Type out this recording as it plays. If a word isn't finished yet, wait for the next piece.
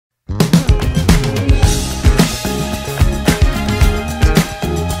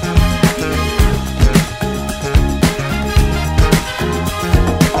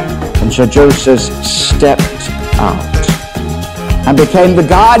So Joseph stepped out and became the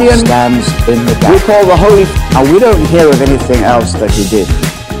guardian, stands in the gap. We call the Holy, and we don't hear of anything else that he did.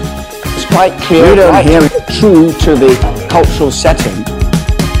 It's quite clear. We don't hear it true to the cultural setting.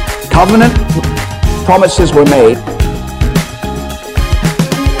 Covenant promises were made.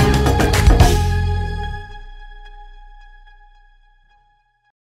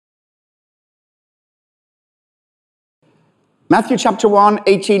 Matthew chapter 1,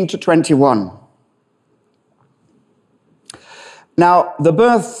 18 to 21. Now, the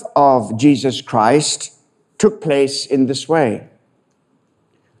birth of Jesus Christ took place in this way.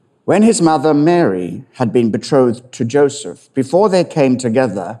 When his mother Mary had been betrothed to Joseph, before they came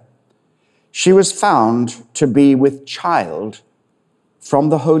together, she was found to be with child from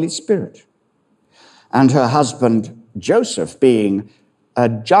the Holy Spirit. And her husband Joseph, being a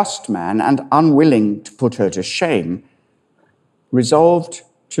just man and unwilling to put her to shame, resolved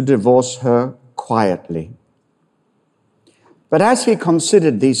to divorce her quietly. But as he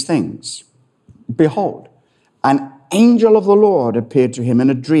considered these things, behold, an angel of the Lord appeared to him in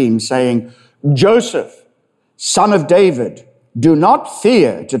a dream, saying, Joseph, son of David, do not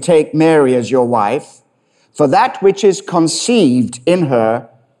fear to take Mary as your wife, for that which is conceived in her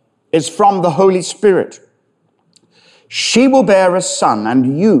is from the Holy Spirit. She will bear a son,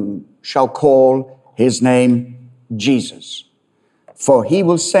 and you shall call his name Jesus, for he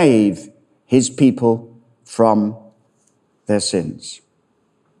will save his people from their sins.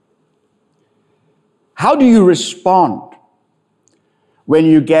 How do you respond when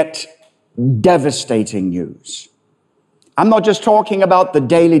you get devastating news? I'm not just talking about the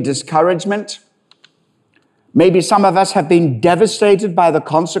daily discouragement. Maybe some of us have been devastated by the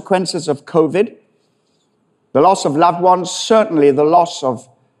consequences of COVID, the loss of loved ones, certainly the loss of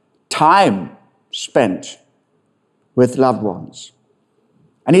time spent with loved ones.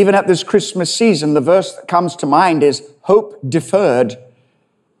 And even at this Christmas season, the verse that comes to mind is, hope deferred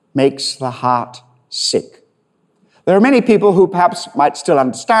makes the heart sick. There are many people who perhaps might still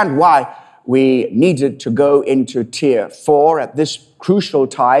understand why we needed to go into tier 4 at this crucial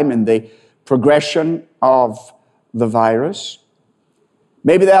time in the progression of the virus.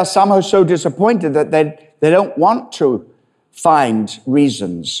 Maybe there are some who are so disappointed that they don't want to find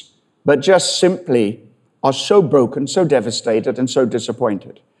reasons, but just simply are so broken, so devastated, and so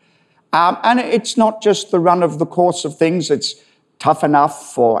disappointed. And it's not just the run of the course of things. It's tough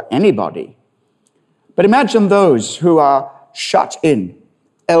enough for anybody. But imagine those who are shut in,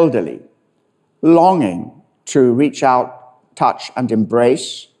 elderly, longing to reach out, touch, and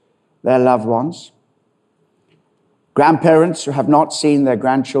embrace their loved ones. Grandparents who have not seen their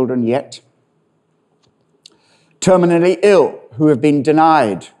grandchildren yet. Terminally ill who have been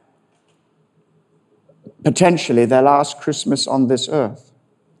denied potentially their last Christmas on this earth.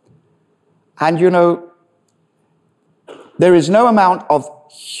 And you know, there is no amount of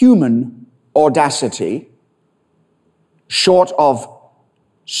human audacity short of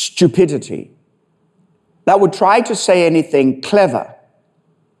stupidity that would try to say anything clever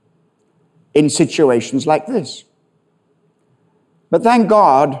in situations like this. But thank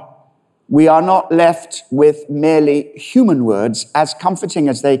God, we are not left with merely human words, as comforting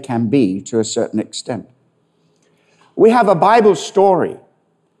as they can be to a certain extent. We have a Bible story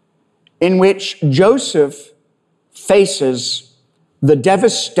in which Joseph faces the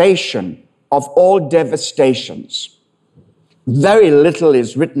devastation of all devastations. Very little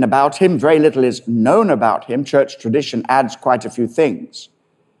is written about him. Very little is known about him. Church tradition adds quite a few things.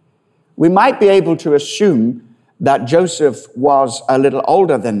 We might be able to assume that Joseph was a little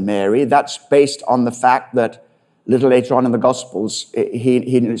older than Mary. That's based on the fact that a little later on in the Gospels, he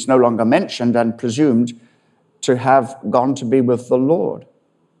is no longer mentioned and presumed to have gone to be with the Lord.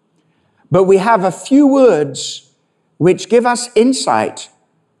 But we have a few words which give us insight,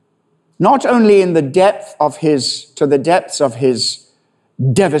 not only in the depths of his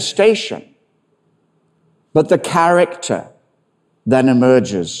devastation, but the character that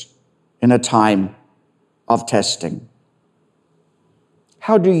emerges in a time of testing.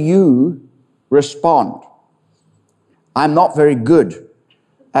 How do you respond? I'm not very good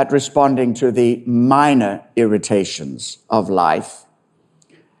at responding to the minor irritations of life.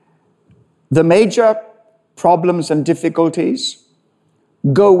 The major problems and difficulties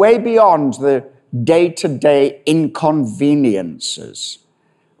go way beyond the day-to-day inconveniences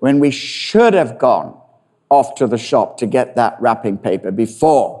when we should have gone off to the shop to get that wrapping paper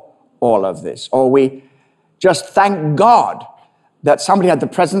before all of this. Or we just thank God that somebody had the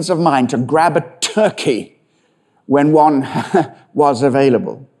presence of mind to grab a turkey when one was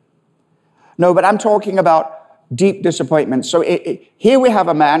available. No, but I'm talking about deep disappointment. So here we have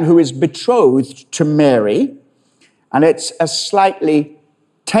a man who is betrothed to Mary, and it's a slightly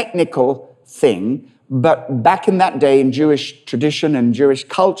technical thing, but back in that day in Jewish tradition and Jewish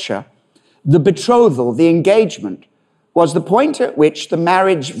culture, the betrothal, the engagement, was the point at which the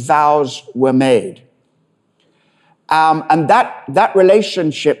marriage vows were made. And that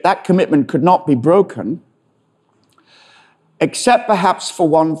relationship, that commitment could not be broken, except perhaps for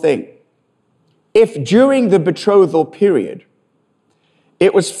one thing. If during the betrothal period,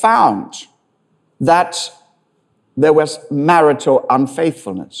 it was found that there was marital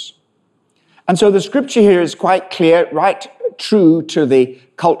unfaithfulness. And so the scripture here is quite clear, right true to the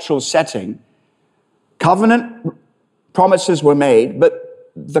cultural setting. Covenant promises were made,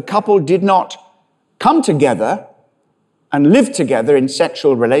 but the couple did not come together and live together in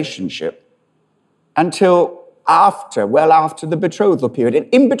sexual relationship until after the betrothal period. And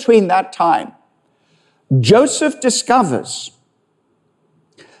in between that time, Joseph discovers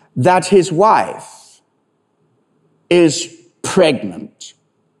that his wife is pregnant.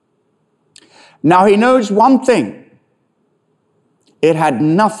 Now he knows one thing. It had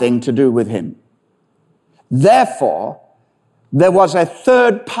nothing to do with him. Therefore, there was a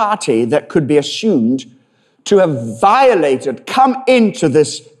third party that could be assumed to have violated, come into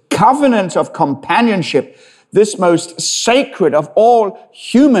this covenant of companionship, this most sacred of all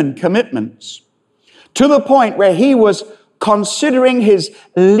human commitments, to the point where he was considering his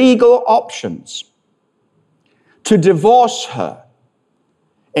legal options to divorce her.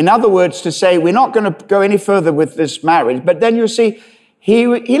 In other words, to say, we're not going to go any further with this marriage. But then you see, he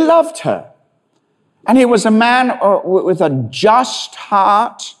loved her. And he was a man with a just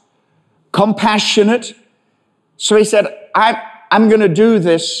heart, compassionate. So he said, I'm going to do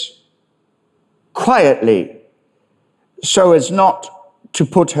this quietly so as not to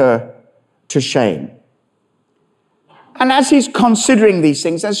put her to shame. And as he's considering these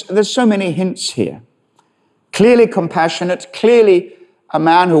things, there's so many hints here. Clearly compassionate, clearly a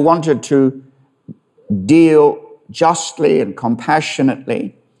man who wanted to deal justly and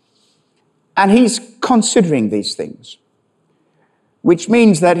compassionately. And he's considering these things, which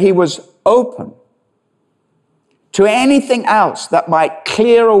means that he was open to anything else that might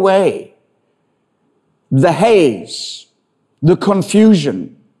clear away the haze, the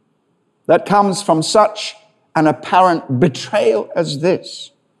confusion that comes from such an apparent betrayal as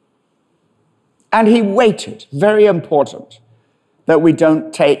this. And he waited. Very important that we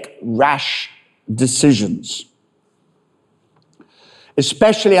don't take rash decisions,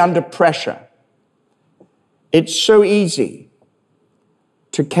 especially under pressure. It's so easy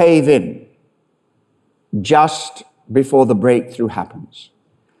to cave in just before the breakthrough happens.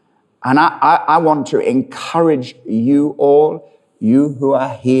 And I want to encourage you all, you who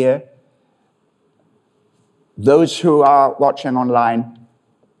are here, those who are watching online,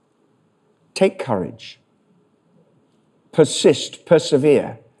 take courage. Persist,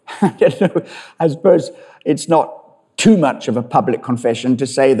 persevere. I suppose it's not too much of a public confession to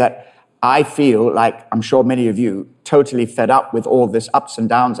say that I feel like, I'm sure many of you, totally fed up with all this ups and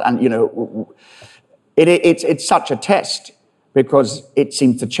downs. And, it's such a test because it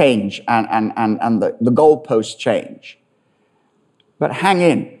seems to change and the goalposts change. But hang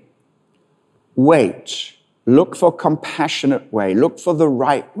in. Wait. Look for compassionate way. Look for the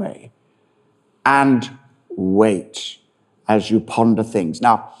right way. And wait as you ponder things.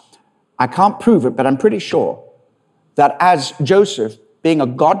 Now, I can't prove it, but I'm pretty sure that as Joseph, being a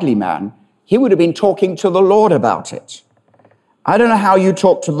godly man, he would have been talking to the Lord about it. I don't know how you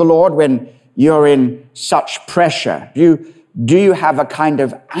talk to the Lord when you're in such pressure. Do you have a kind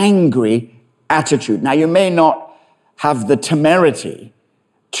of angry attitude? Now, you may not have the temerity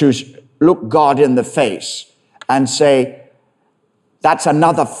to look God in the face and say, that's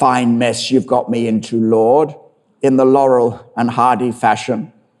another fine mess you've got me into, Lord, in the Laurel and Hardy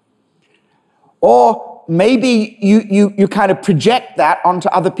fashion. Or maybe you kind of project that onto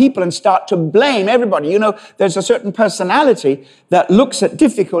other people and start to blame everybody. There's a certain personality that looks at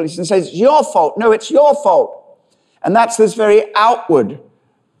difficulties and says, it's your fault. No, it's your fault. And that's this very outward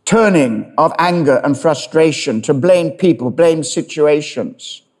turning of anger and frustration to blame people, blame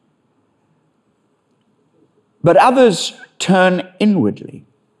situations. But others turn inwardly.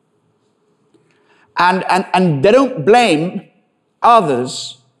 And they don't blame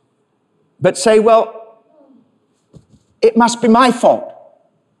others, but say, well, it must be my fault.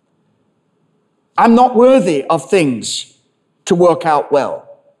 I'm not worthy of things to work out well.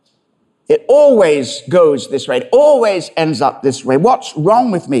 It always goes this way. It always ends up this way. What's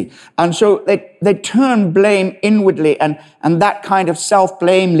wrong with me? And so they turn blame inwardly, and that kind of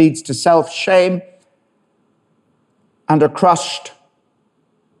self-blame leads to self-shame. and a crushed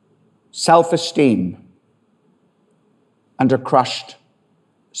self-esteem and a crushed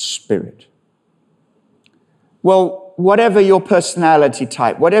spirit. Well, whatever your personality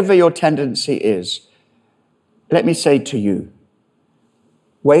type, whatever your tendency is, let me say to you,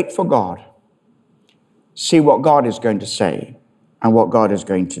 wait for God. See what God is going to say and what God is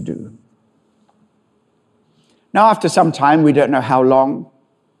going to do. Now, after some time, we don't know how long.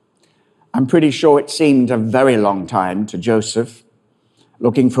 I'm pretty sure it seemed a very long time to Joseph,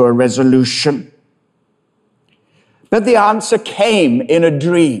 looking for a resolution. But the answer came in a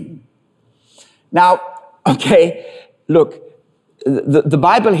dream. Now, okay, look, the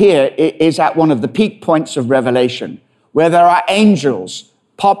Bible here is at one of the peak points of Revelation, where there are angels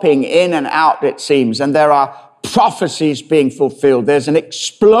popping in and out, it seems, and there are prophecies being fulfilled. There's an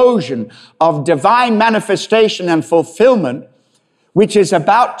explosion of divine manifestation and fulfillment, which is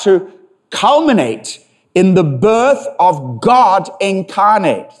about to culminate in the birth of God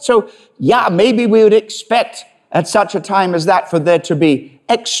incarnate. So, yeah, maybe we would expect at such a time as that for there to be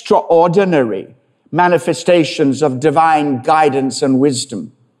extraordinary manifestations of divine guidance and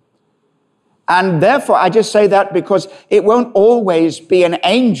wisdom. And therefore, I just say that because it won't always be an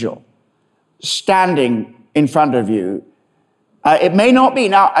angel standing in front of you. It may not be.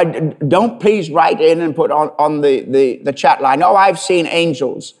 Now, don't please write in and put on the chat line, oh, I've seen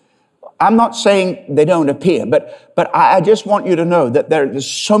angels. I'm not saying they don't appear, but I just want you to know that there's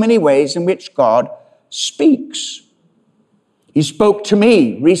so many ways in which God speaks. He spoke to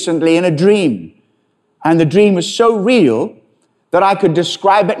me recently in a dream, and the dream was so real that I could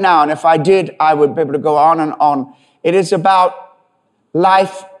describe it now, and if I did, I would be able to go on and on. It is about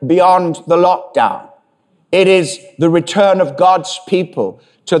life beyond the lockdown. It is the return of God's people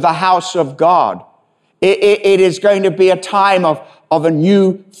to the house of God. It is going to be a time of a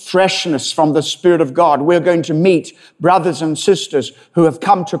new freshness from the Spirit of God. We're going to meet brothers and sisters who have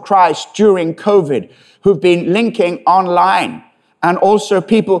come to Christ during COVID, who've been linking online, and also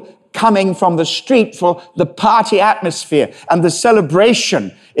people coming from the street for the party atmosphere and the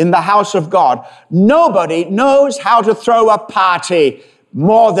celebration in the house of God. Nobody knows how to throw a party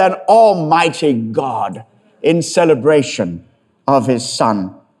more than Almighty God in celebration of His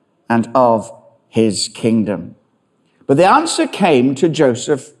Son and of His kingdom. But the answer came to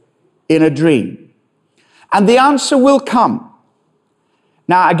Joseph in a dream. And the answer will come.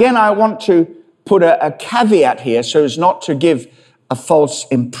 Now, again, I want to put a caveat here so as not to give a false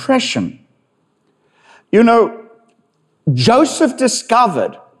impression. You know, Joseph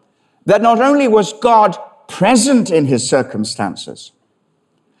discovered that not only was God present in his circumstances,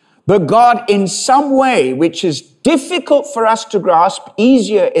 but God in some way, which is difficult for us to grasp,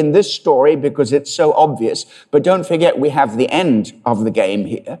 easier in this story because it's so obvious, but don't forget we have the end of the game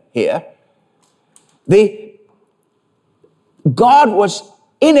here. God was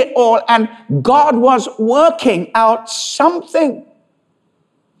in it all, and God was working out something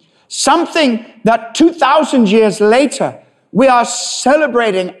that 2,000 years later we are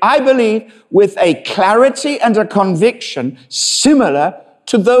celebrating, I believe, with a clarity and a conviction similar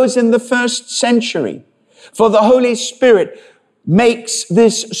to those in the first century. For the Holy Spirit makes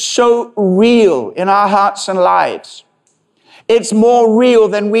this so real in our hearts and lives. It's more real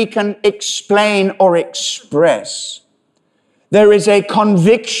than we can explain or express. There is a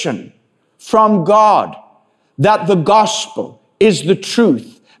conviction from God that the gospel is the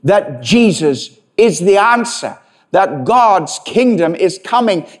truth, that Jesus is the answer, that God's kingdom is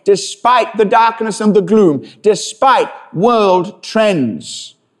coming despite the darkness and the gloom, despite world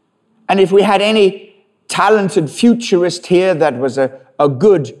trends. And if we had any talented futurist here that was a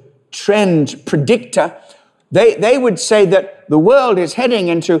good trend predictor, they would say that the world is heading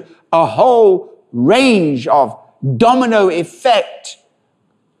into a whole range of domino effect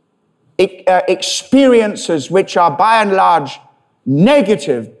experiences which are by and large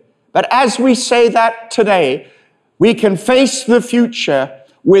negative. But as we say that today, we can face the future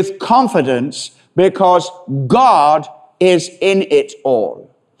with confidence because God is in it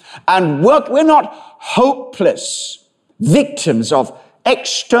all. And we're not hopeless victims of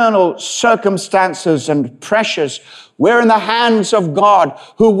external circumstances and pressures. We're in the hands of God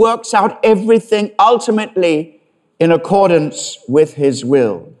who works out everything ultimately in accordance with His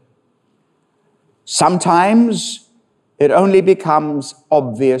will. Sometimes it only becomes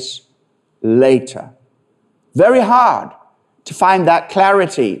obvious later. Very hard to find that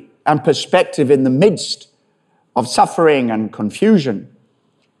clarity and perspective in the midst of suffering and confusion.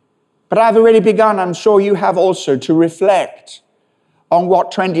 But I've already begun, I'm sure you have also, to reflect on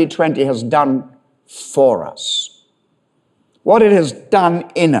what 2020 has done for us, what it has done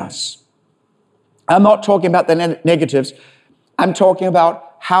in us. I'm not talking about the negatives. I'm talking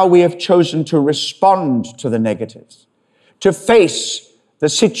about how we have chosen to respond to the negatives, to face the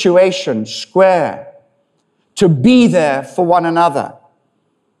situation square, to be there for one another,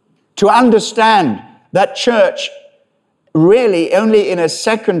 to understand that church really only in a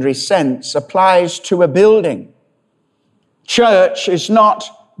secondary sense applies to a building. Church is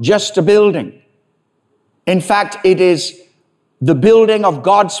not just a building. In fact, it is the building of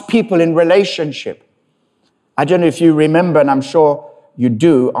God's people in relationship. I don't know if you remember, and I'm sure you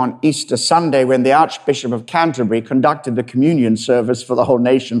do, on Easter Sunday when the Archbishop of Canterbury conducted the communion service for the whole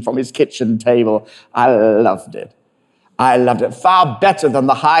nation from his kitchen table. I loved it. I loved it. Far better than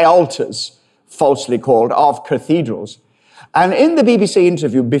the high altars, falsely called, of cathedrals. And in the BBC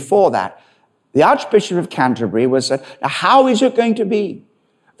interview before that, the Archbishop of Canterbury was said, now how is it going to be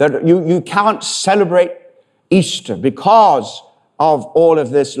that you can't celebrate Easter because of all of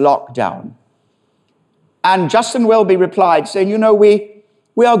this lockdown? And Justin Welby replied saying,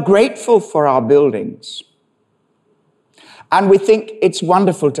 we are grateful for our buildings. And we think it's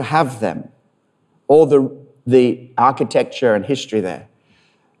wonderful to have them, all the architecture and history there.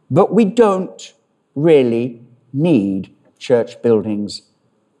 But we don't really need church buildings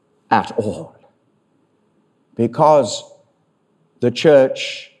at all, because the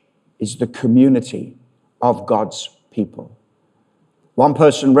church is the community of God's people. One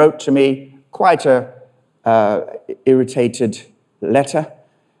person wrote to me quite a irritated letter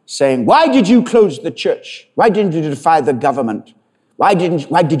saying, why did you close the church? Why didn't you defy the government? Why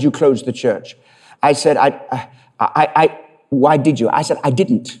did you close the church? I said, why did you? I said, I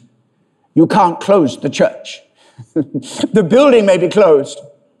didn't. You can't close the church. The building may be closed,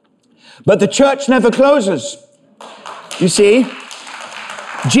 but the church never closes. You see,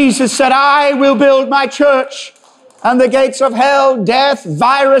 Jesus said, I will build my church, and the gates of hell, death,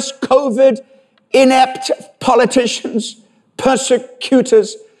 virus, COVID, inept politicians,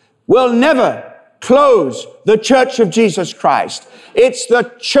 persecutors will never close the church of Jesus Christ. It's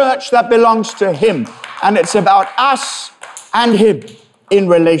the church that belongs to him, and it's about us and him in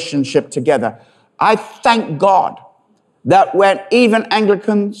relationship together. I thank God that when even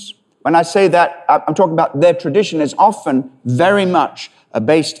Anglicans, when I say that, I'm talking about their tradition is often very much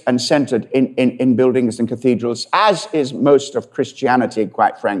based and centered in buildings and cathedrals, as is most of Christianity,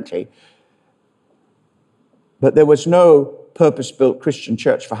 quite frankly. But there was no purpose-built Christian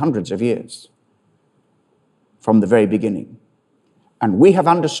church for hundreds of years from the very beginning. And we have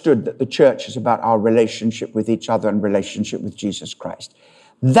understood that the church is about our relationship with each other and relationship with Jesus Christ.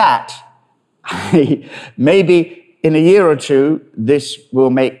 That, maybe in a year or two, this will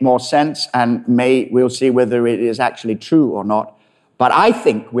make more sense, and we'll see whether it is actually true or not. But I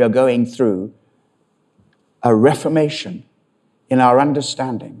think we are going through a reformation in our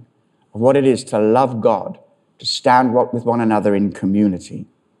understanding of what it is to love God, to stand with one another in community.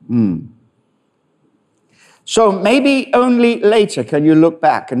 So maybe only later can you look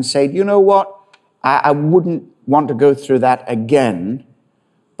back and say, you know what? I wouldn't want to go through that again,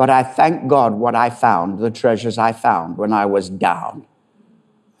 but I thank God what I found, the treasures I found when I was down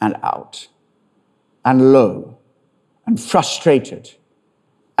and out and low and frustrated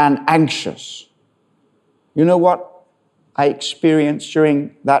and anxious. You know what I experienced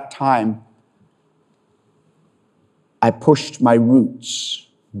during that time? I pushed my roots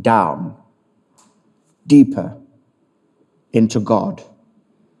down, deeper into God.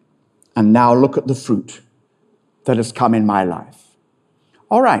 And now look at the fruit that has come in my life.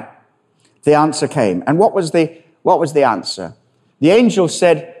 All right, the answer came. And what was the answer? The angel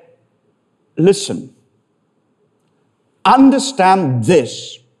said, listen, understand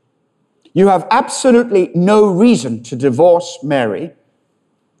this. You have absolutely no reason to divorce Mary,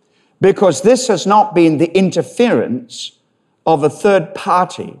 because this has not been the interference of a third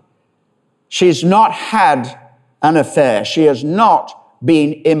party. She's not had an affair. She has not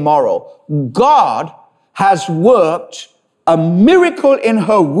been immoral. God has worked a miracle in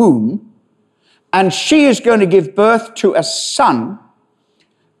her womb, and she is going to give birth to a son,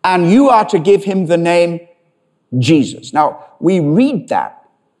 and you are to give him the name Jesus. Now, we read that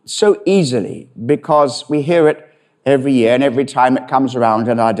so easily because we hear it every year and every time it comes around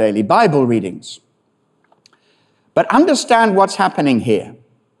in our daily Bible readings. But understand what's happening here.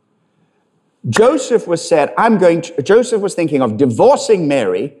 Joseph was thinking of divorcing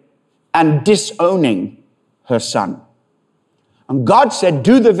Mary and disowning her son. And God said,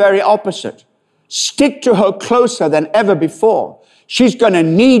 do the very opposite. Stick to her closer than ever before. She's going to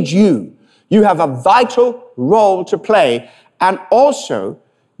need you. You have a vital role to play. And also,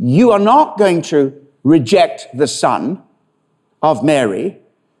 you are not going to reject the son of Mary.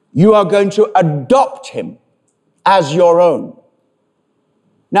 you are going to adopt him as your own.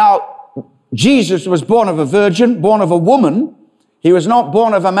 Now, Jesus was born of a virgin, born of a woman. He was not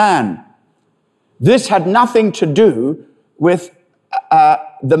born of a man. This had nothing to do with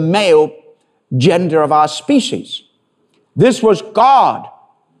the male gender of our species. This was God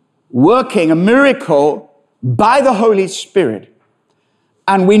working a miracle by the Holy Spirit.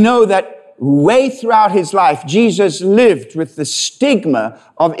 And we know that way throughout his life, Jesus lived with the stigma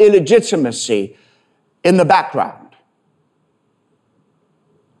of illegitimacy in the background.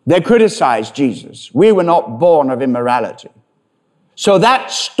 They criticized Jesus. We were not born of immorality. So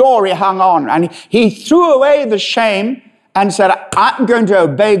that story hung on, and he threw away the shame and said, I'm going to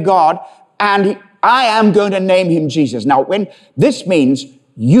obey God, and I am going to name him Jesus. Now, when this means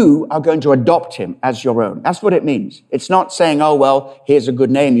you are going to adopt him as your own. That's what it means. It's not saying, oh, well, here's a good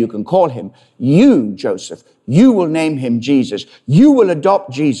name, you can call him. You, Joseph, you will name him Jesus. You will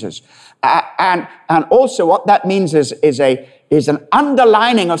adopt Jesus. And also what that means is an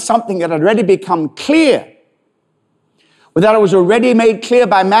underlining of something that had already become clear. That it was already made clear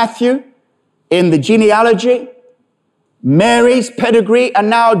by Matthew in the genealogy, Mary's pedigree, and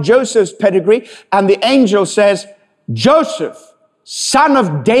now Joseph's pedigree. And the angel says, Joseph, son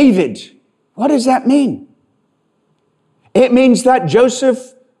of David. What does that mean? It means that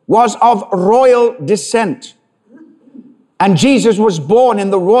Joseph was of royal descent. And Jesus was born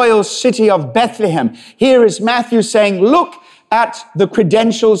in the royal city of Bethlehem. Here is Matthew saying, look at the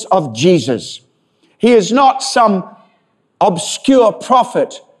credentials of Jesus. He is not some obscure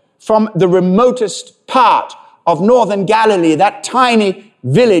prophet from the remotest part of northern Galilee, that tiny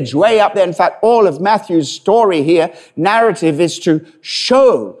village way up there. In fact, all of Matthew's story here, narrative, is to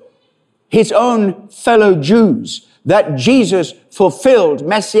show his own fellow Jews that Jesus fulfilled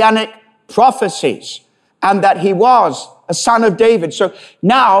messianic prophecies and that he was a son of David. So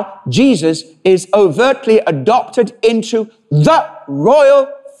now Jesus is overtly adopted into the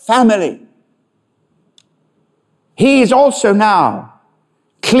royal family. He is also now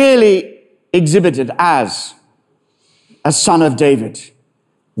clearly exhibited as a son of David,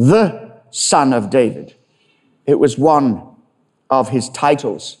 the son of David. It was one of his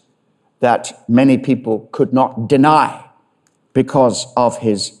titles that many people could not deny because of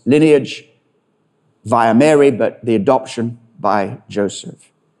his lineage via Mary, but the adoption by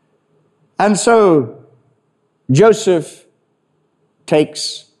Joseph. And so Joseph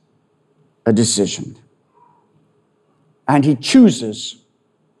takes a decision. And he chooses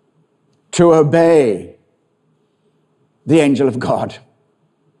to obey the angel of God.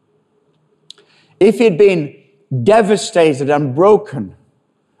 If he'd been devastated and broken,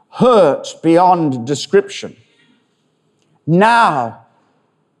 hurt beyond description, now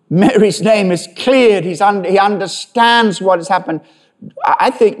Mary's name is cleared. He understands what has happened.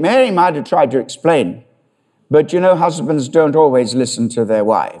 I think Mary might have tried to explain, but you know, husbands don't always listen to their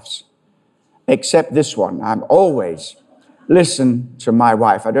wives, except this one. I'm always listen to my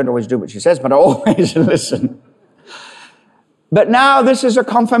wife. I don't always do what she says, but I always listen. But now this is a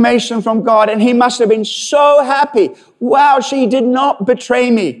confirmation from God, and he must have been so happy. Wow, she did not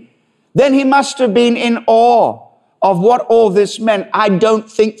betray me. Then he must have been in awe of what all this meant. I don't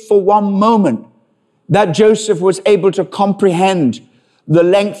think for one moment that Joseph was able to comprehend the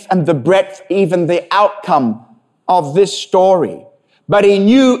length and the breadth, even the outcome of this story. But he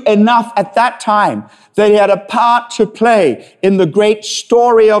knew enough at that time that he had a part to play in the great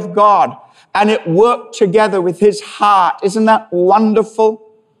story of God, and it worked together with his heart. Isn't that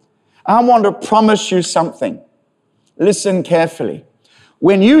wonderful? I want to promise you something. Listen carefully.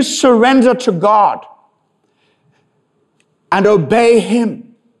 When you surrender to God and obey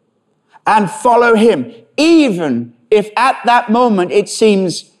him and follow him, even if at that moment it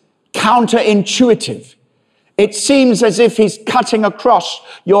seems counterintuitive, it seems as if he's cutting across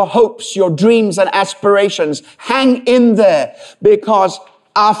your hopes, your dreams and aspirations. Hang in there, because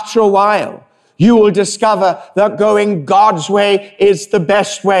after a while, you will discover that going God's way is the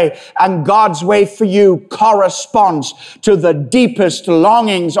best way, and God's way for you corresponds to the deepest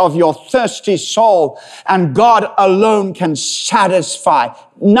longings of your thirsty soul, and God alone can satisfy.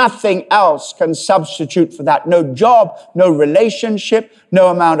 Nothing else can substitute for that. No job, no relationship, no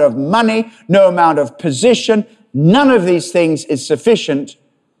amount of money, no amount of position. None of these things is sufficient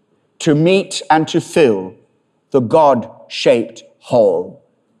to meet and to fill the God-shaped hole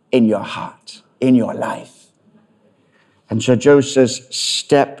in your heart, in your life. And so Joseph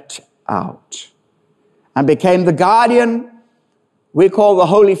stepped out and became the guardian, we call the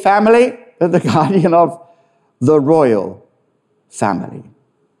Holy Family, the guardian of the royal family.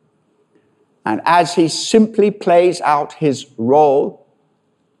 And as he simply plays out his role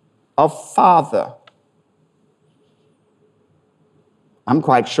of Father. I'm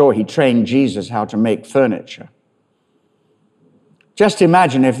quite sure he trained Jesus how to make furniture. Just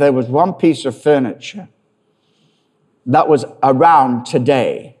imagine if there was one piece of furniture that was around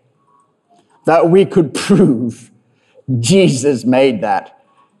today that we could prove Jesus made that.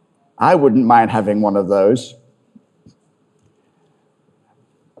 I wouldn't mind having one of those.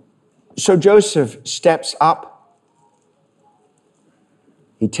 So Joseph steps up.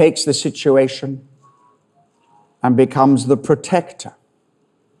 He takes the situation and becomes the protector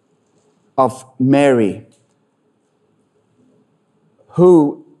of Mary,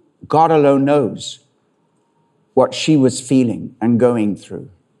 who God alone knows what she was feeling and going through.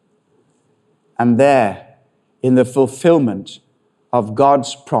 And there, in the fulfillment of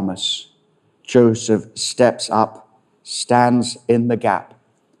God's promise, Joseph steps up, stands in the gap.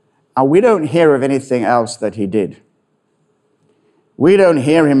 And we don't hear of anything else that he did. We don't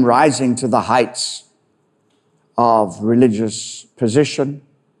hear him rising to the heights of religious position,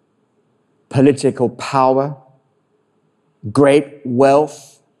 political power, great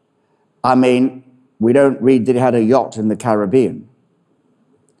wealth. I mean, we don't read that he had a yacht in the Caribbean.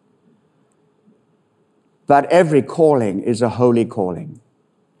 But every calling is a holy calling,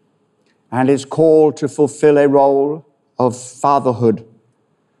 and is called to fulfill a role of fatherhood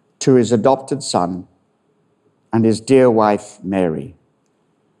to his adopted son and his dear wife, Mary.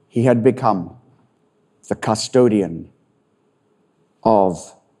 He had become the custodian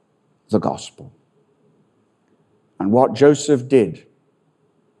of the gospel. And what Joseph did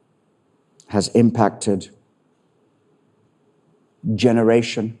has impacted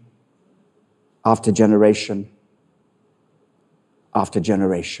generation after generation after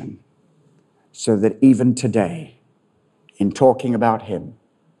generation, so that even today, in talking about him,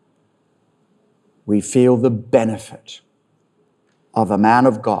 we feel the benefit of a man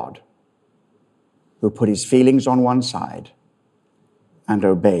of God who put his feelings on one side and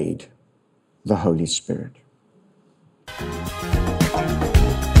obeyed the Holy Spirit.